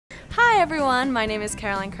everyone, my name is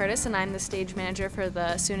Caroline Curtis and I'm the stage manager for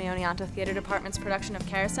the SUNY Oneonta Theatre Department's production of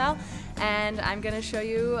Carousel, and I'm going to show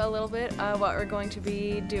you a little bit what we're going to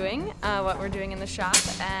be doing, what we're doing in the shop,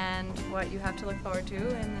 and what you have to look forward to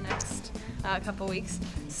in the next couple weeks.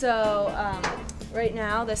 So right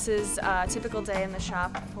now this is a typical day in the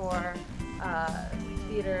shop for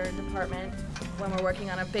theater department when we're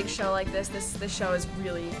working on a big show like this. This show is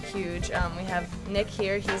really huge. We have Nick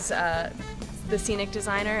here, he's the scenic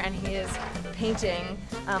designer, and he is painting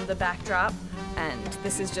the backdrop, and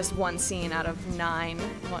this is just one scene out of 9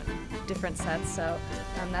 different sets, so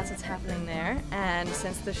that's what's happening there. And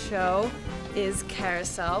since the show is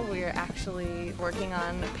Carousel, we are actually working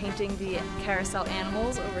on painting the carousel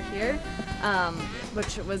animals over here,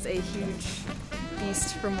 which was a huge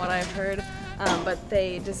beast from what I've heard. But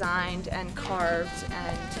they designed and carved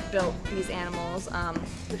and built these animals.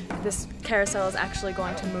 This carousel is actually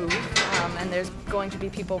going to move, and there's going to be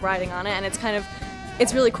people riding on it, and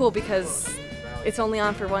it's really cool because it's only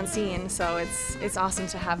on for one scene, so it's awesome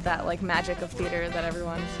to have that like magic of theater that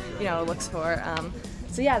everyone looks for.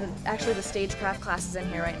 So yeah, actually the stagecraft class is in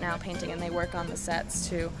here right now painting, and they work on the sets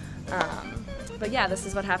too. But yeah, this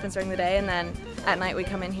is what happens during the day, and then at night we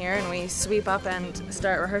come in here and we sweep up and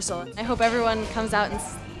start rehearsal. I hope everyone comes out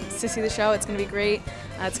to see the show. It's going to be great.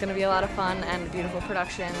 It's going to be a lot of fun and a beautiful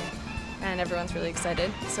production, and everyone's really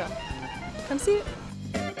excited. So come see it.